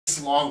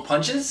nice long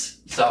punches.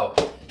 So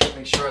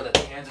make sure that the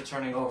hands are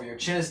turning over, your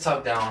chin is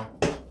tucked down.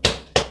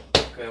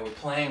 Good, we're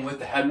playing with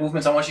the head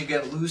movements. I want you to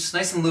get loose,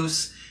 nice and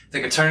loose.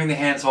 Think of turning the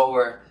hands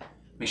over.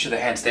 Make sure the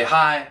hands stay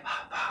high.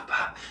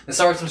 Let's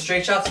start with some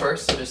straight shots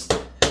first. So just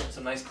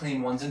some nice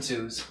clean ones and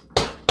twos.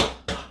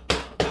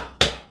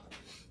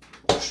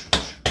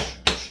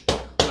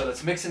 So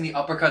let's mix in the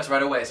uppercuts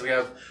right away. So we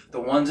have the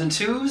ones and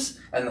twos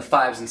and the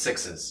fives and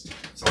sixes.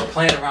 So we're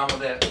playing around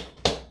with it.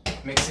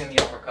 Mixing the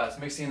uppercuts,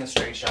 mixing the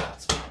straight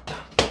shots.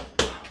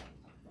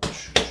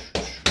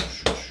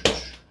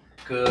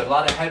 Good, a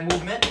lot of head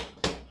movement.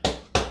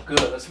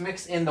 Good, let's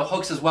mix in the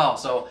hooks as well.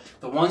 So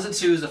the ones and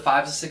twos, the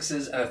fives and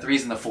sixes, and the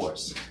threes and the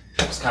fours.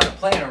 Just kind of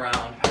playing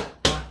around.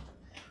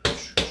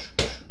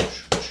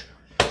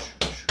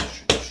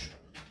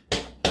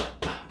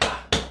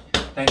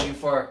 Thank you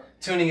for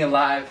tuning in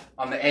live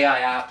on the AI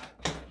app.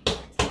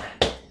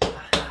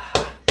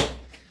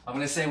 I'm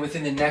going to say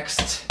within the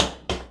next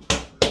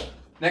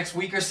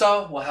week or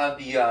so, we'll have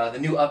the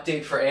new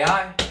update for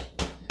AI.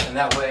 And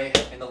that way,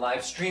 in the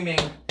live streaming,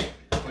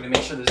 we're going to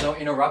make sure there's no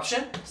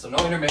interruption, so no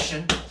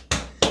intermission.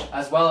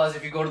 As well as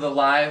if you go to the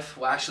live,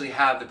 we'll actually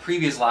have the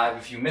previous live.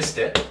 If you missed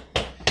it,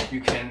 you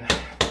can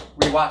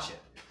rewatch it.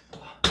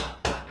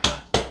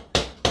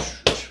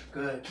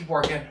 Good, keep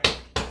working.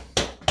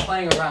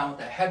 Playing around with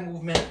that head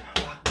movement.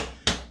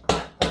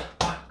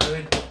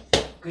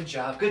 Good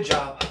job, good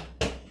job.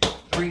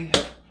 3,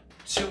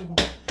 2,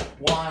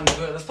 1,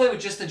 good. Let's play with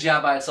just the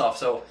jab by itself.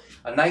 So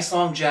a nice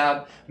long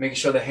jab, making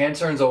sure the hand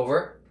turns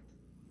over.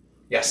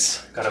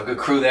 Yes, got a good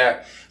crew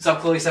there. What's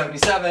up, Chloe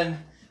 77?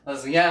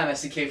 Leslie Yam,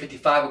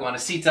 SCK55,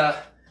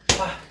 Iguanacita.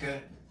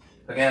 Good.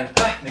 Again,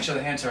 make sure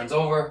the hand turns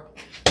over.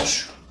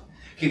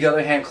 Keep the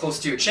other hand close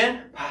to your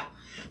chin.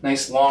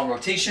 Nice long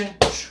rotation.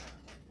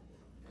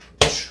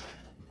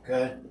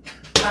 Good.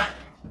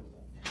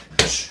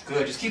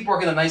 Good. Just keep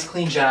working a nice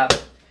clean jab.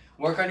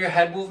 Work on your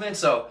head movement.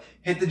 So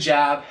hit the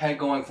jab, head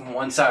going from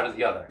one side to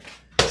the other.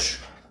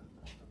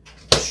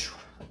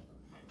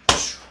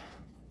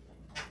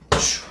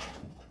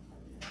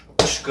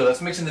 Good.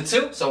 Let's mix in the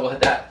two. So we'll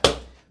hit that.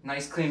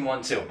 Nice clean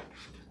 1, 2.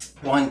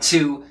 1,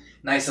 2,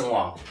 nice and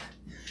long.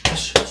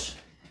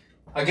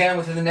 Again,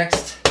 within the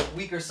next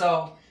week or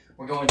so,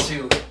 we're going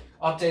to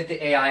update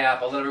the AI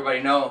app. I'll let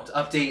everybody know to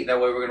update. That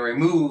way we're going to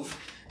remove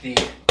the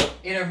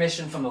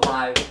intermission from the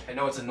live. I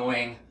know it's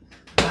annoying.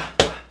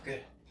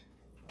 Good.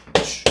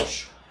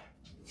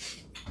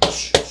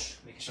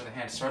 Making sure the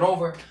hands turn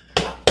over.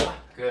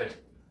 Good.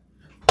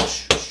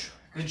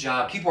 Good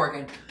job. Keep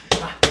working.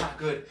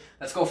 Good.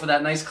 Let's go for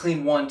that nice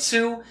clean 1,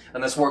 2,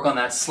 and let's work on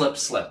that slip,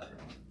 slip.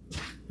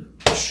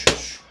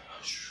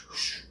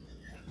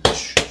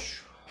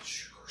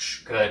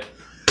 Good.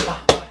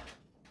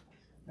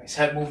 Nice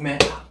head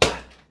movement.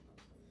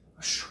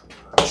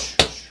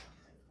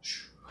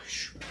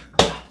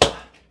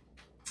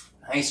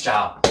 Nice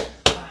job.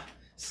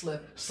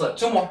 Slip, slip.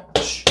 2 more.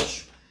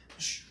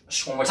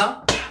 1 more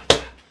time.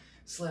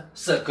 Slip,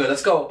 slip. Good.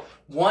 Let's go.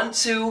 1,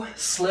 2,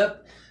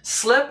 slip,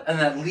 slip, and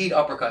that lead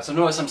uppercut. So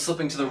notice I'm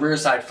slipping to the rear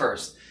side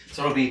first.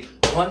 So it'll be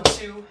 1,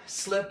 2,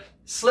 slip,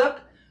 slip,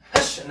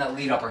 and that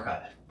lead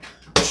uppercut.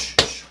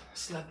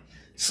 Slip,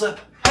 slip,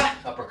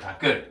 uppercut.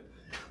 Good.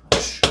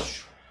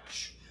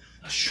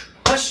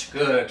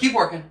 Good. Keep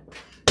working.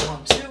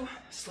 1, 2,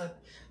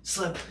 slip,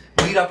 slip,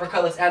 lead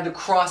uppercut. Let's add the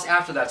cross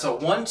after that. So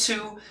 1,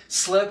 2,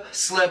 slip,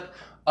 slip,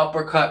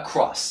 uppercut,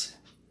 cross.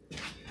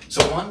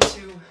 So 1,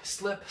 2,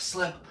 slip,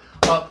 slip,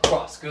 up,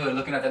 cross. Good.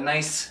 Looking at the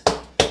nice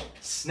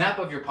snap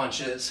of your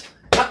punches.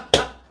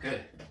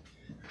 Good.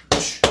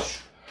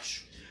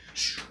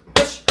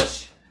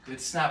 Good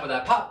snap of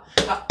that pop.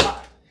 Pop,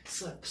 pop.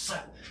 Slip,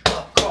 slip,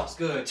 up, cross.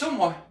 Good. 2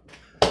 more.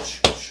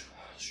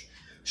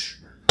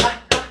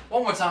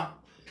 1 more time.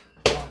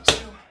 1, 2,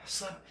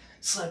 slip,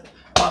 slip,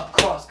 up,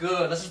 cross.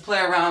 Good. Let's just play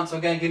around. So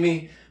again, give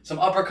me some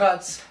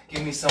uppercuts.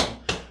 Give me some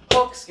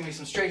hooks. Give me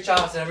some straight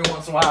shots. And every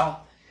once in a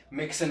while,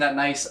 mix in that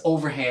nice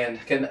overhand.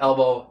 Get an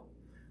elbow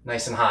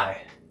nice and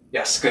high.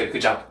 Yes. Good.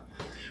 Good job.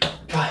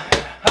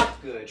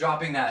 Good.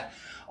 Dropping that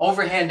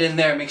overhand in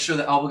there. Make sure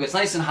the elbow gets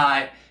nice and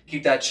high.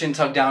 Keep that chin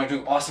tucked down. You're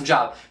doing an awesome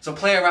job. So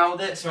play around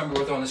with it. So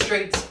remember, we're throwing the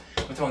straights,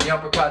 we're throwing the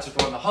uppercuts, we're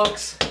throwing the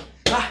hooks,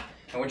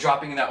 and we're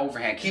dropping in that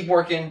overhand. Keep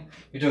working.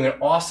 You're doing an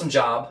awesome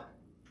job.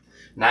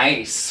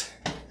 Nice.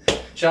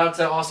 Shout out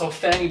to also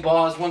Fanny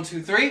Balls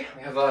 123.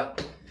 We have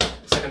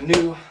it's like a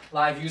new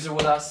live user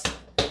with us.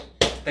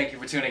 Thank you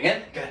for tuning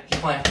in. Good.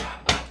 Keep playing.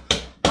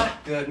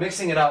 Good.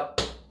 Mixing it up.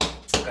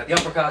 We got the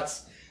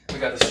uppercuts. We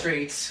got the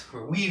straights.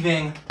 We're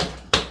weaving.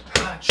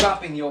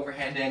 Chopping the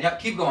overhand in. Yep.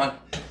 Keep going.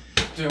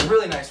 Doing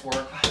really nice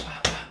work.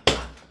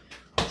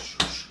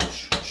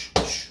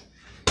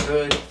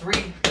 Good.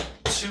 3,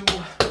 2,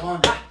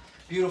 1.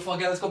 Beautiful.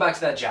 Again, let's go back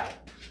to that jab.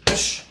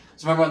 So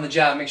remember on the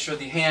jab, make sure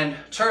the hand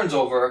turns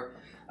over,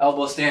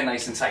 elbows stand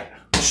nice and tight.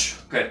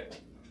 Good.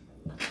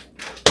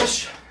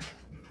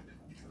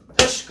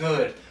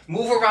 Good.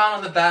 Move around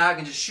on the bag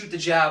and just shoot the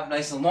jab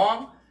nice and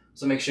long.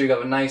 So make sure you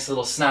have a nice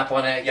little snap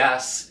on it.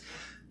 Yes.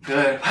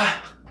 Good.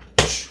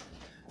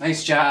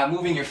 Nice jab.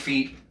 Moving your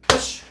feet.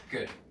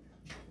 Good.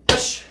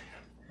 Push.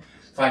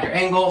 Find your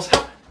angles.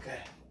 Good.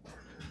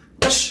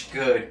 Push.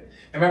 Good.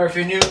 And remember, if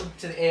you're new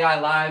to the AI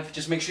Live,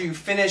 just make sure you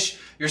finish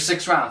your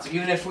 6 rounds. So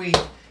even if we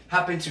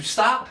happen to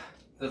stop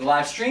the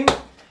live stream,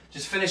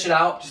 just finish it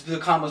out. Just do the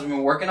combos we've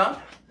been working on.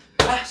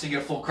 So you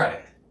get a full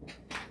credit.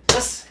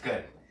 Yes.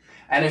 Good.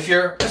 And if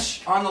you're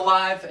on the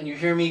live and you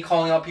hear me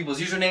calling out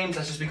people's usernames,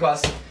 that's just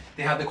because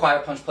they have the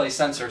Quiet Punch Play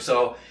sensor.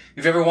 So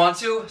if you ever want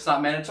to, it's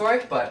not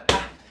mandatory, but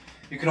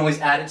you can always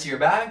add it to your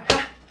bag.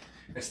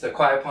 It's the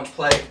Quiet Punch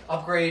Play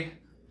upgrade.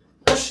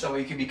 That way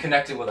you can be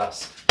connected with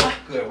us.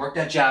 Good. Work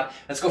that jab.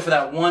 Let's go for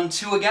that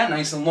 1-2 again,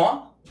 nice and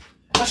long.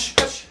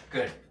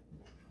 Good.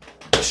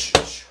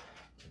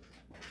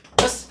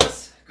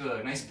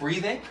 Good. Nice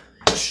breathing.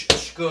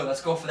 Good.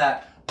 Let's go for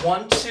that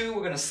 1-2.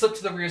 We're gonna slip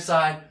to the rear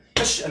side,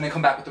 and then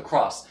come back with the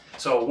cross.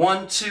 So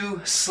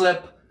 1-2,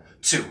 slip,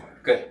 2.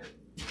 Good.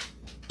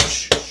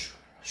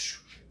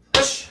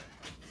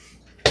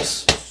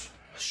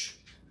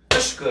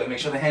 Good. Make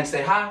sure the hands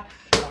stay high.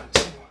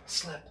 1-2,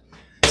 slip,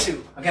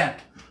 2. Again.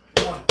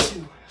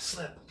 1-2,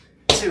 slip,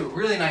 2.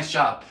 Really nice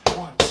job.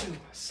 1-2,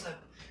 slip,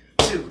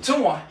 2. 2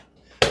 more.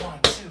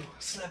 1-2,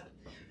 slip,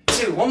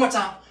 2. One more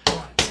time.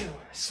 1-2,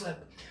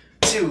 slip,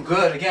 2.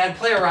 Good. Again,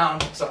 play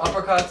around. So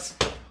uppercuts,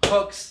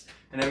 hooks,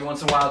 and every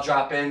once in a while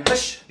drop in.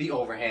 The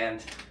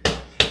overhand.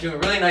 Doing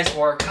really nice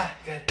work.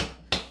 Good.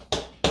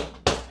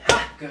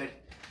 Good.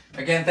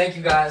 Again, thank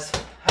you guys.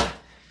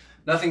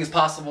 Nothing is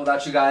possible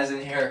without you guys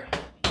in here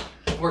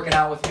working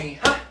out with me.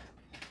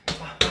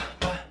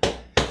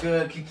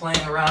 Good. Keep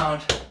playing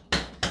around.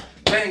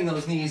 Bending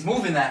those knees,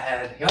 moving that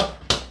head.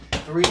 Yup.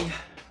 3,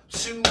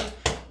 2,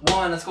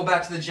 1. Let's go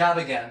back to the jab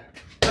again.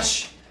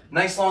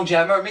 Nice long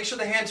jab. Remember, make sure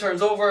the hand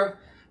turns over.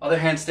 Other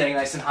hand staying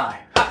nice and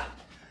high.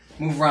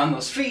 Move around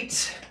those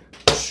feet.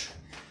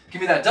 Give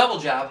me that double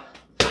jab.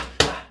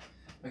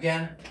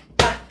 Again.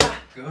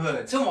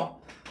 Good. 2 more.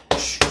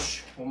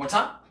 One more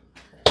time.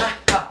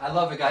 I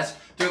love it, guys.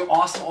 Doing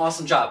awesome,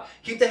 awesome job.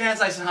 Keep the hands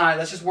nice and high.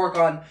 Let's just work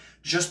on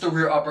just the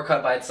rear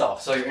uppercut by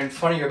itself. So you're in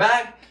front of your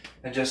bag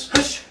and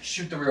just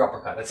shoot the rear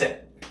uppercut. That's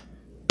it.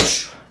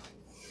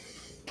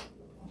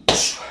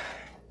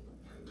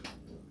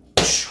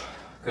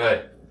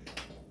 Good.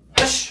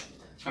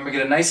 Remember,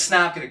 get a nice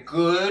snap, get a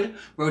good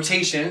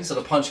rotation so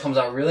the punch comes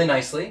out really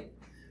nicely.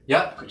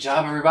 Yep, good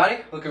job,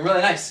 everybody. Looking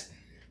really nice.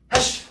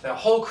 The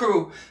whole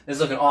crew is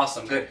looking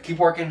awesome. Good. Keep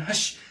working.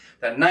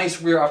 That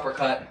nice rear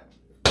uppercut.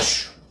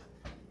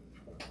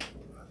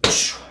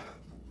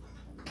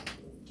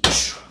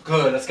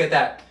 Good. Let's get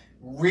that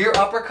rear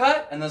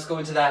uppercut, and let's go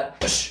into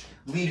that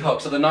lead hook.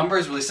 So the number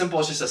is really simple.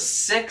 It's just a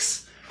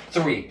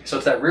 6-3. So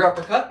it's that rear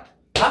uppercut,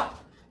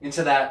 pop,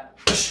 into that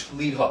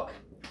lead hook.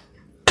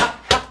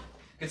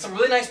 Get some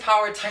really nice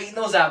power. Tighten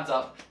those abs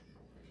up.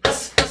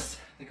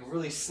 You can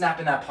really snap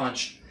in that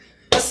punch.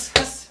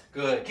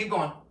 Good. Keep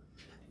going.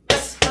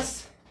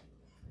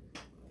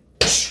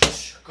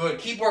 Good.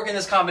 Keep working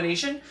this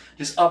combination.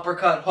 Just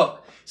uppercut,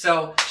 hook.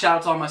 So shout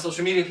out to all my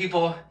social media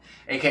people,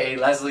 aka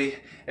Leslie.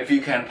 If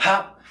you can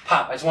pop,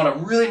 pop. I just want a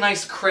really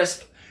nice,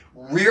 crisp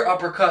rear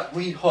uppercut,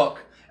 lead hook,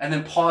 and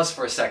then pause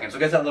for a second. So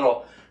get that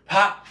little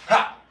pop,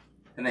 pop,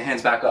 and then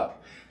hands back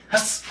up.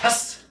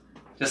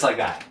 Just like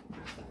that.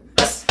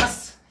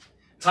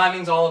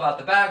 Timing's all about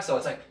the back, so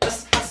it's like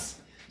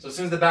So as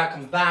soon as the back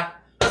comes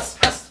back,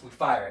 we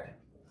fire it.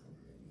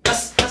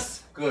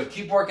 Good.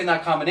 Keep working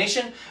that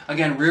combination.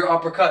 Again, rear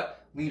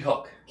uppercut, lead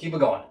hook. Keep it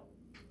going.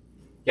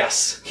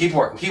 Yes. Keep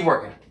working. Keep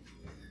working.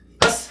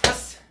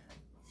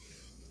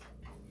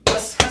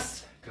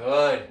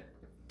 Good.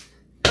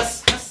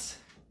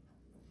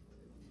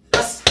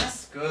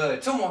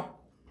 Good. 2 more.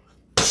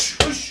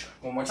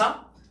 One more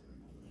time.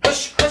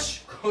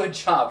 Good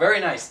job.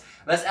 Very nice.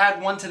 Let's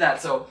add 1 to that.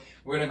 So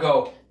we're going to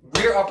go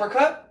rear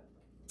uppercut,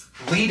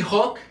 lead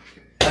hook,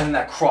 and then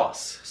that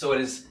cross. So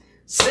it is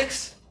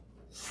 6,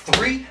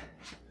 3,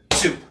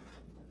 2.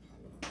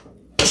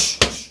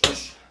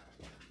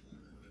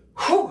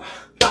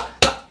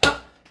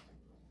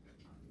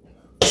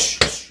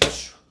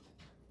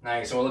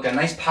 Nice. So we're looking at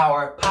nice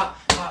power. Pop,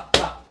 pop,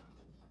 pop.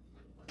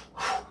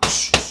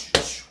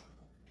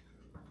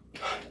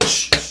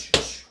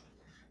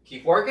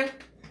 Keep working.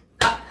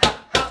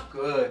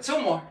 Good.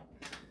 2 more.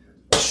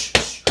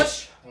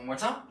 One more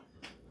time.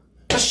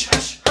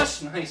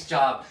 Nice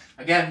job.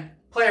 Again,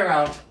 play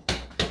around.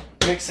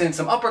 Mix in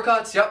some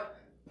uppercuts. Yep.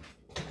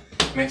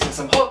 Mix in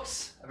some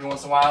hooks. Every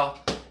once in a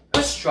while.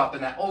 Dropping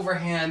that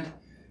overhand.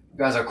 You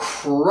guys are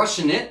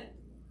crushing it.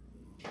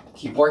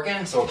 Keep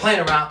working. So we're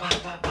playing around.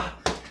 Pop, pop, pop.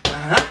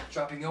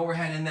 Dropping the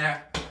overhand in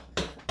there.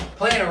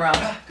 Playing around.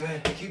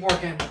 Good. Keep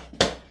working.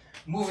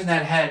 Moving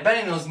that head.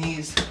 Bending those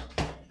knees.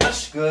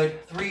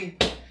 Good. 3,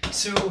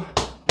 2,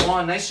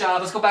 1. Nice job.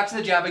 Let's go back to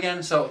the jab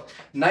again. So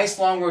nice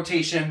long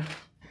rotation.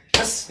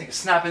 Think of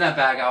snapping that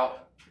bag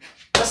out.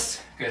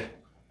 Good.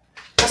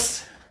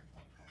 Push.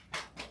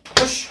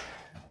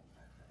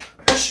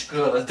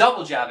 Good. Let's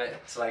double jab it.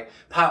 It's like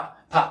pop,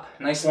 pop.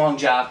 Nice long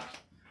jab.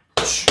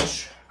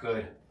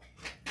 Good.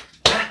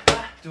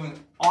 Doing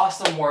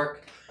awesome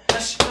work.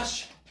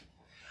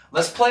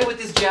 Let's play with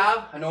this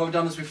jab. I know we've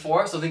done this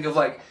before, so think of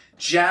like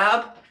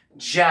jab,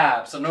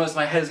 jab. So notice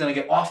my head is gonna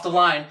get off the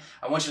line.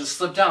 I want you to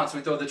slip down. So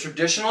we throw the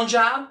traditional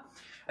jab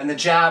and the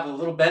jab with a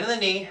little bend in the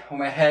knee when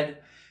my head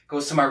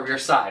goes to my rear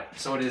side.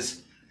 So it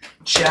is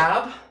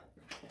jab,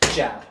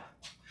 jab.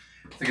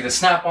 Think of the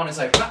snap on, it's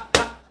like ha,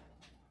 ha.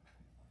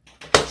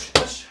 Push,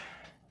 push,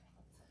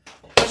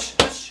 push,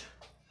 push.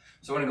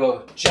 So we're gonna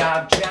go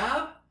jab,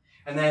 jab,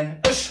 and then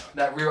push,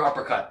 that rear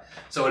uppercut.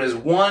 So it is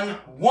 1,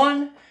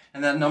 1,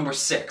 and then number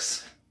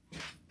 6.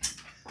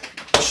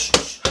 Push,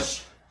 push,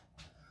 push.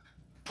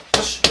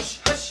 Push,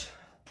 push, push.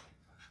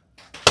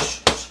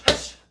 Push, push,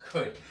 push.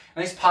 Good.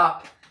 Nice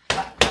pop.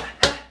 Ha, ha,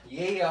 ha.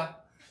 Yeah.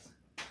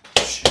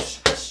 Push,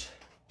 push, push.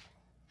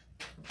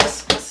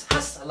 Hus, hus,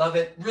 hus. I love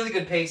it. Really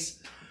good pace.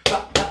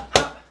 Ha, ha,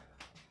 ha.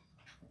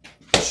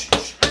 Push,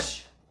 push,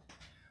 push.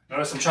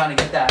 Notice I'm trying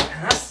to get that,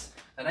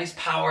 that nice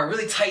power.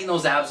 Really tighten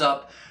those abs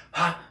up.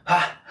 Ha,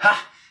 ha,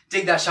 ha.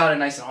 Dig that shot in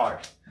nice and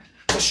hard.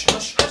 Push,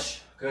 push, push.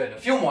 Good. A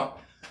few more.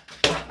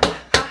 Ha, ha,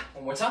 ha.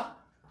 One more time.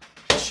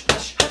 Push,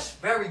 push, push.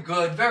 Very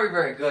good. Very,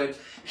 very good.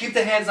 Keep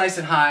the hands nice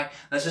and high.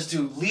 Let's just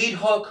do lead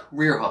hook,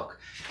 rear hook.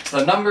 So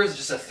the numbers,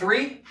 just a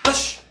 3,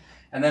 push,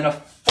 and then a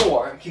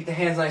 4. Keep the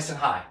hands nice and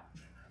high.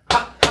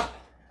 Ha, ha.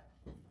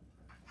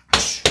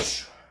 Push,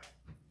 push.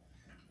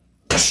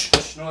 Push,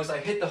 push. Notice I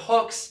hit the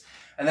hooks,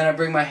 and then I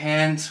bring my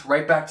hands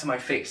right back to my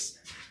face.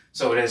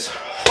 So it is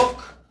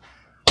hook,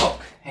 hook,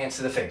 hands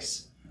to the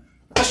face.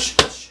 Push,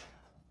 push.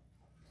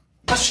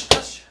 Push,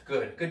 push.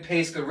 Good. Good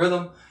pace, good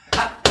rhythm.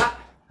 Ha, ha.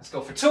 Let's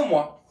go for 2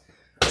 more.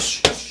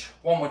 Push, push.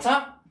 One more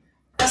time.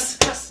 Yes,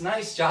 yes.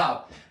 Nice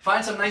job.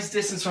 Find some nice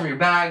distance from your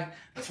bag.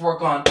 Let's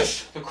work on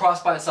push, the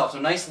cross by itself. So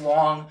nice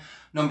long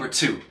number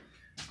 2.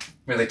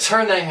 Really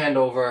turn that hand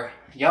over.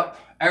 Yep.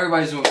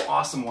 Everybody's doing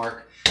awesome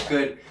work.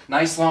 Good.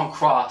 Nice long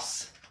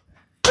cross.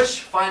 Push,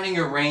 finding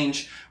your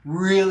range.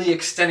 Really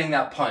extending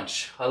that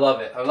punch. I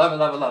love it. I love it,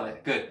 love it, love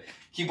it. Good.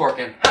 Keep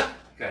working.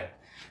 Good.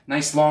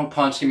 Nice long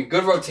punch. Give me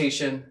good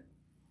rotation.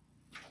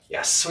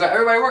 Yes. We got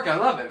everybody working. I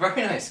love it.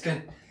 Very nice.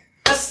 Good.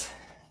 Yes.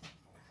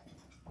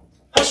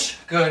 Push.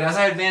 Good. As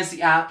I advance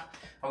the app,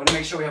 I'm going to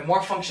make sure we have more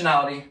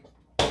functionality.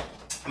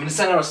 I'm going to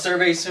send out a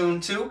survey soon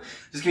too.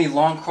 Just give me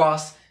long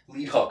cross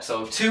lead hook.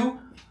 So 2,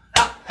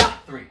 ha,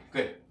 ha, 3.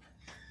 Good.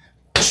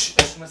 Push,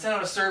 push. I'm going to send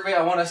out a survey.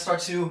 I want to start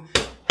to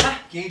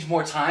gauge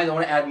more time. I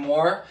want to add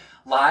more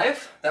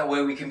live. That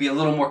way we can be a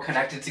little more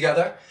connected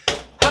together.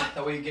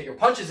 That way you get your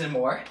punches in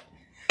more.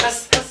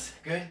 Yes, yes.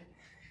 Good.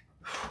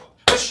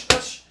 Push,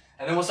 push.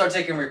 And then we'll start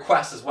taking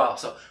requests as well.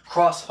 So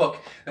cross hook.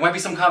 There might be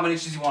some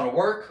combinations you want to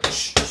work.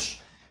 Push, push.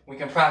 We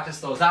can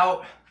practice those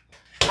out.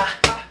 Ha,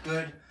 ha.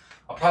 Good.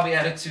 I'll probably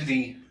add it to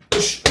the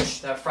push, push,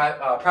 that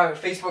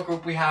private Facebook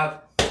group we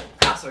have.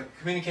 So I can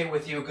communicate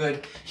with you.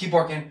 Good. Keep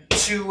working.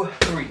 2,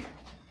 3.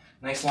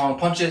 Nice long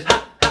punches.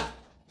 Ha,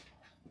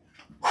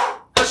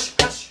 ha. Push,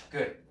 push.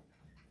 Good.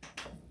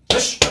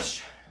 Push,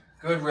 push.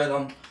 Good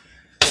rhythm.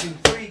 2,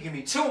 3. Give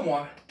me 2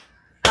 more.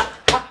 Ha,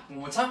 ha. One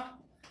more time.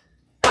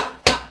 Ha,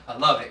 ha. I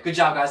love it. Good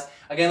job, guys.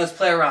 Again, let's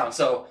play around.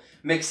 So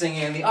mixing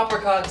in the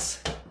uppercuts,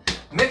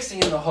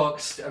 mixing in the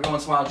hooks, every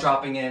once in a while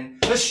dropping in.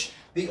 Push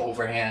the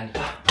overhand.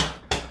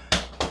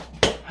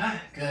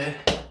 Good.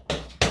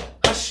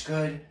 Push,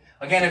 good.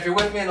 Again, if you're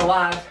with me in the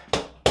live,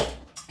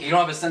 you don't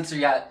have a sensor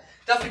yet,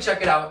 definitely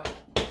check it out.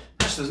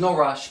 Push, there's no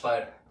rush,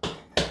 but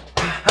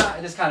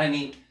it is kind of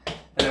neat.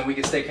 And then we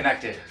can stay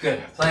connected.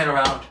 Good. Playing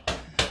around.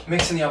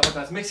 Mixing the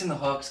uppercuts, mixing the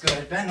hooks.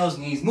 Good. Bend those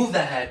knees. Move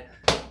that head.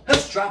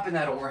 Just dropping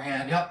that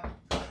overhand. Yep.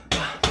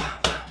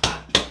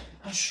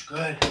 Push.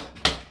 Good.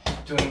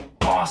 Doing an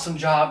awesome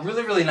job.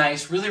 Really, really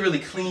nice. Really, really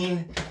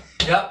clean.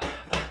 Yep.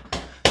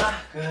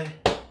 Good.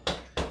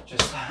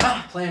 Just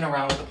playing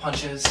around with the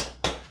punches.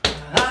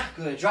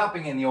 Good.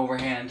 Dropping in the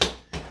overhand.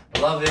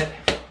 Love it.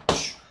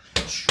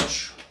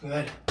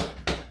 Good.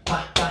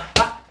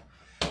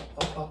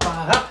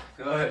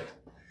 Good.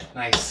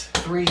 Nice.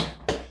 3,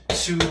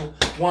 2,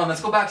 1.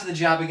 Let's go back to the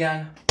jab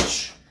again.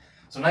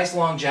 So nice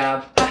long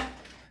jab.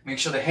 Make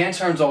sure the hand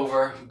turns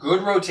over.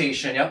 Good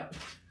rotation. Yep.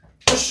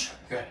 Push.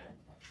 Good.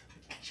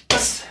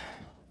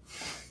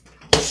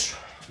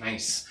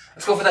 Nice.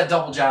 Let's go for that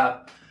double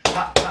jab.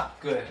 Pop, pop.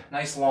 Good.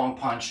 Nice long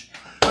punch.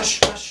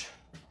 Push, push.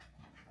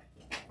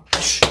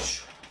 Push,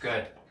 push.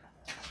 Good.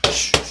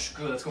 Push, push.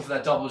 Good. Let's go for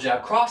that double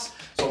jab cross.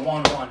 So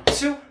 1, 1,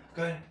 2.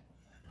 Good.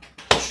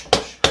 Push,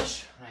 push,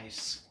 push.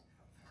 Nice.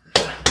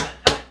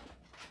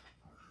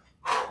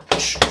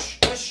 Push,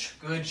 push, push.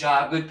 Good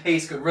job. Good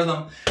pace. Good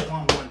rhythm. 1,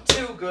 1,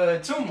 2.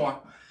 Good. 2 more.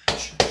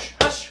 Push, push,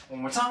 push.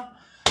 One more time.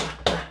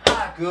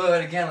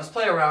 Good. Again, let's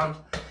play around.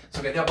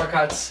 So we get the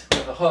uppercuts, we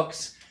have the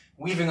hooks,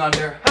 weaving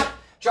under,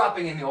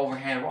 dropping in the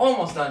overhand. We're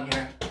almost done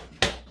here.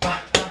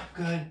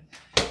 Good.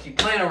 Keep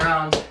playing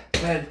around.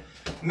 Good.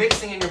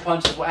 Mixing in your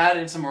punches. We'll add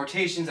in some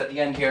rotations at the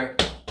end here.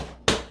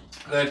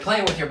 Good.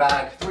 Playing with your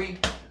bag. 3,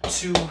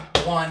 2,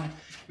 1.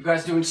 You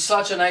guys are doing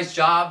such a nice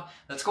job.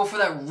 Let's go for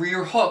that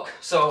rear hook.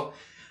 So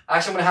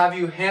actually I'm going to have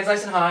you hands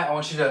nice and high. I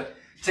want you to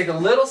take a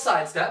little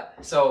side step.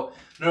 So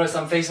notice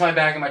I'm facing my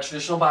bag in my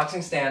traditional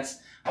boxing stance.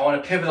 I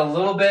want to pivot a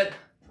little bit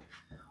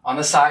On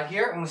the side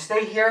here, I'm gonna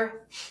stay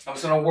here. I'm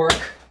just gonna work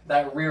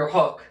that rear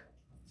hook.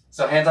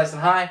 So hands nice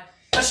and high.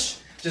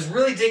 Just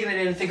really digging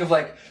it in. Think of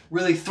like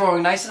really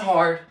throwing nice and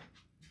hard.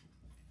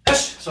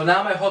 So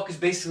now my hook is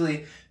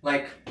basically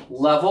like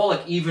level,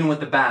 like even with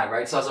the bag,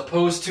 right? So as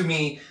opposed to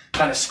me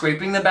kind of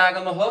scraping the bag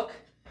on the hook,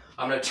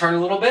 I'm gonna turn a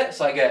little bit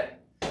so I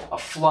get a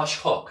flush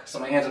hook. So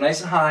my hands are nice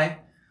and high.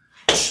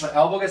 My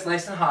elbow gets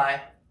nice and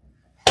high.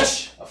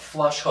 A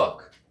flush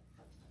hook.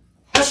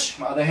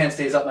 My other hand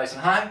stays up nice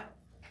and high.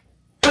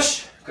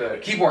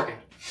 Good. Keep working.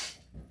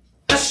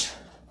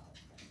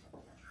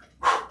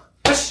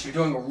 You're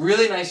doing a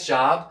really nice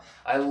job.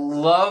 I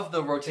love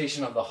the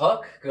rotation of the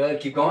hook. Good.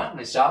 Keep going.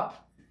 Nice job.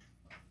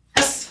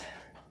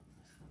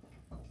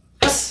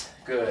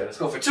 Good. Let's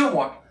go for 2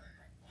 more.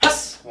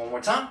 1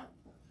 more time.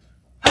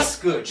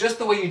 Good. Just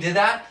the way you did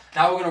that.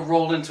 Now we're going to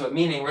roll into it,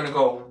 meaning we're going to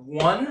go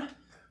 1,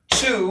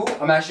 2.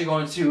 I'm actually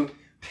going to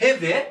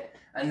pivot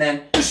and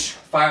then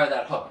fire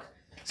that hook.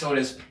 So it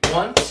is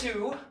 1,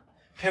 2,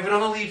 pivot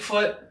on the lead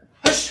foot,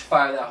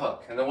 fire that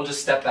hook, and then we'll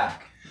just step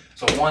back.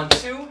 So 1,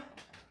 2,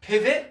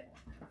 pivot,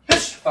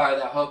 fire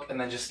that hook, and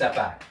then just step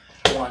back.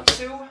 1,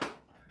 2,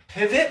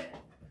 pivot,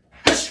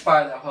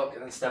 fire that hook,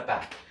 and then step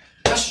back.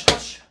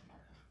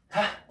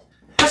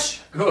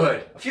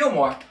 Good. A few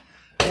more.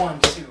 1,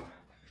 2,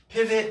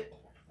 pivot,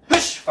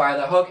 fire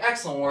that hook.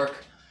 Excellent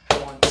work.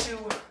 1, 2,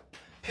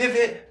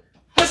 pivot,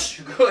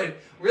 good.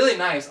 Really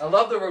nice. I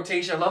love the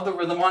rotation. I love the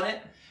rhythm on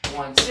it.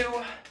 1,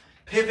 2,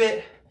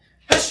 pivot,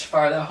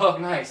 fire that hook.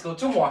 Nice. Go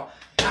 2 more.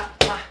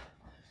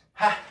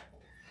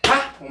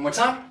 1 more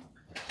time.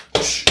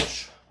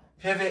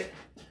 Pivot.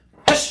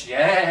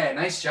 Yeah,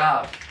 nice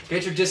job.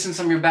 Get your distance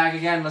from your bag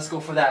again. Let's go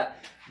for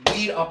that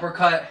lead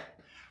uppercut,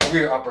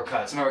 rear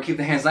uppercut. So remember, keep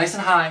the hands nice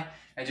and high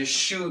and just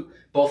shoot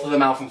both of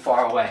them out from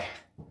far away.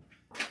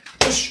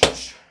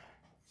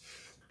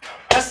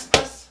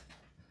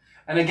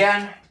 And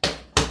again,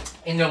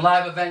 in your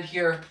live event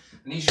here,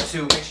 I need you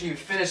to make sure you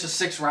finish the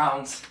 6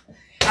 rounds.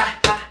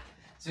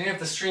 So even if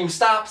the stream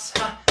stops,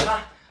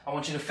 I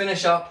want you to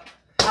finish up.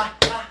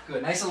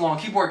 Good, nice and long.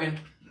 Keep working.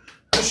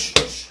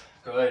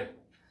 Good.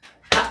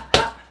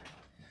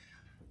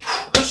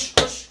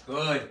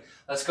 Good.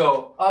 Let's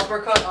go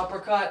uppercut,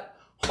 uppercut,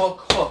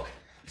 hook, hook.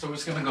 So we're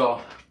just gonna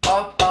go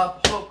up,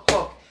 up, hook,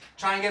 hook.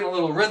 Try and get a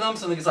little rhythm.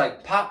 Something it's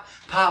like pop,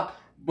 pop,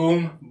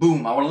 boom,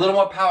 boom. I want a little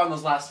more power in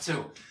those last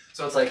 2.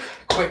 So it's like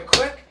quick,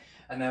 quick,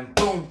 and then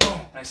boom, boom,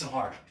 nice and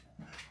hard.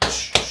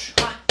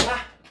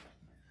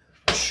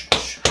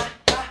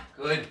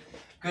 Good.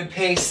 Good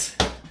pace.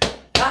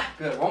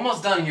 Good. We're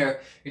almost done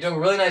here. You're doing a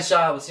really nice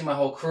job. Let's see my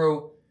whole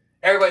crew.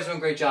 Everybody's doing a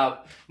great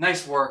job.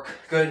 Nice work.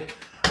 Good.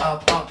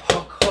 Up, up,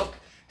 hook, hook.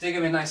 Dig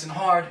them in nice and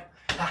hard.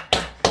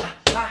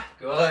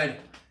 Good.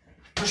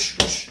 Push,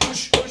 push,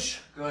 push, push.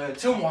 Good.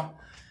 2 more.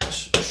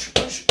 Push, push,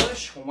 push,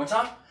 push. 1 more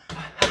time.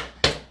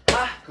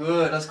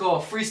 Good. Let's go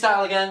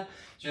freestyle again.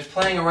 Just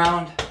playing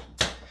around.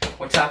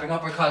 We're tapping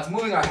uppercuts,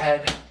 moving our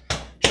head,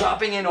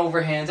 dropping in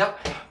overhands. Up.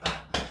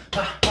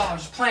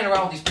 Just playing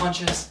around with these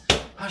punches.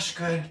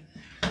 Good.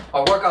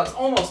 Our workout's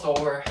almost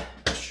over.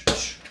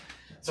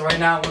 So right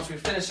now, once we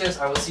finish this,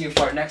 I will see you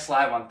for our next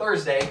live on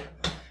Thursday,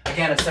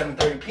 again at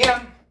 7:30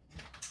 p.m.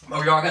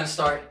 But we are going to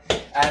start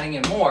adding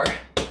in more,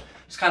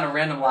 just kind of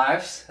random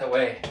lives. That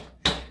way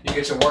you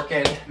get your work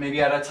in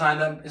maybe at a time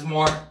that is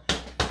more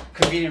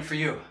convenient for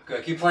you.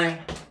 Good. Keep playing.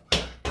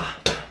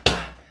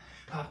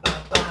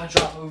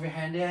 Drop, move your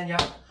hand in.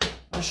 Yeah.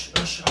 Just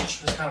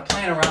kind of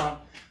playing around,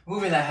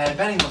 moving that head,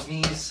 bending those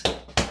knees.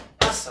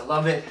 Yes, I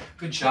love it.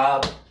 Good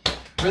job.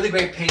 Really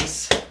great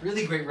pace.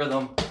 Really great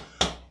rhythm.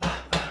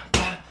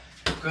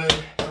 Good.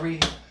 3,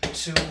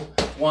 2,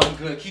 1.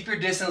 Good. Keep your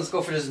distance. Let's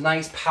go for these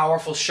nice,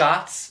 powerful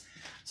shots.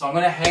 So I'm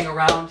going to hang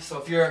around.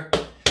 So if you're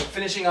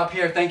finishing up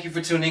here, thank you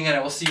for tuning in. I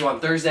will see you on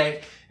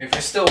Thursday. If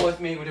you're still with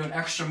me, we're doing an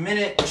extra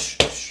minute.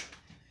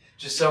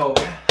 Just so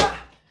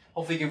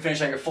hopefully you can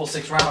finish out your full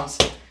 6 rounds.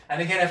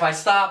 And again, if I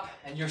stop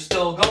and you're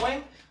still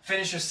going,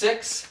 finish your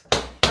 6.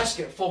 Just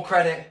get full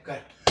credit.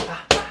 Good.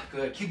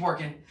 Good. Keep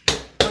working.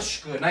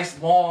 Good. Nice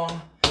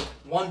long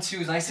 1,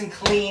 2s, nice and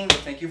clean.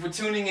 Thank you for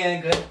tuning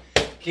in. Good.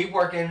 Keep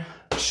working.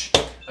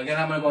 Again,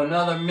 I'm going to go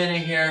another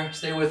minute here.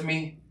 Stay with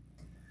me.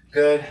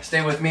 Good.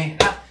 Stay with me.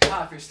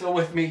 If you're still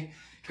with me.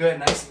 Good.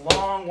 Nice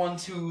long 1,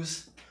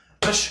 2s.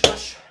 Push,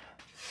 push.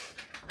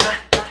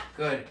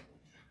 Good.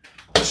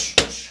 Push,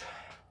 push.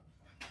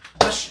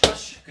 Push,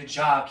 push. Good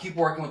job. Keep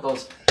working with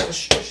those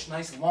push, push.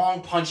 Nice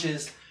long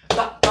punches.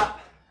 Pop,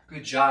 pop.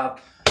 Good job.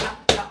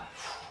 Pop, pop.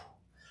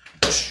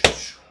 Push,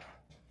 push.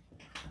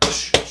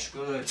 Push, push.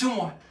 Good. 2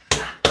 more.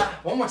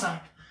 1 more time.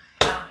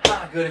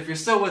 Good. If you're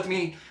still with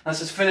me, let's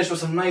just finish with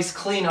some nice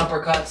clean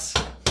uppercuts.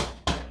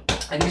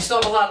 And you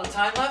still have a lot of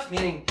time left,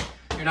 meaning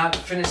you're not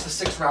finished the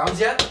 6 rounds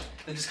yet.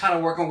 Then just kind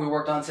of work on what we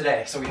worked on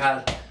today. So we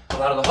had a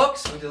lot of the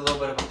hooks. We did a little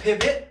bit of a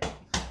pivot.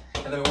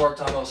 And then we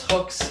worked on those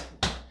hooks,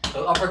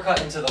 the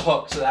uppercut into the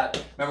hook. So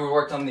that, remember we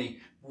worked on the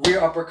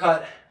rear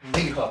uppercut,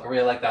 lead hook. I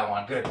really like that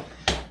one. Good.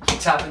 Keep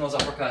tapping those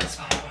uppercuts.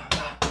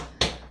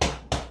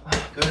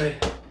 Good.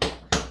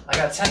 I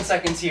got 10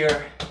 seconds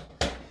here.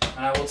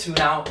 and I will tune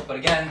out. But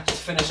again,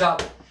 just finish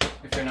up.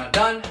 If you're not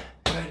done,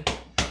 good.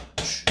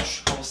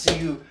 I will see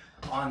you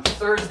on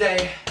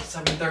Thursday,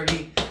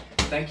 7:30.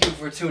 Thank you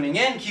for tuning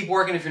in. Keep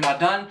working if you're not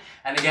done.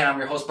 And again, I'm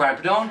your host, Brian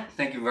Perdone.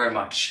 Thank you very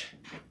much.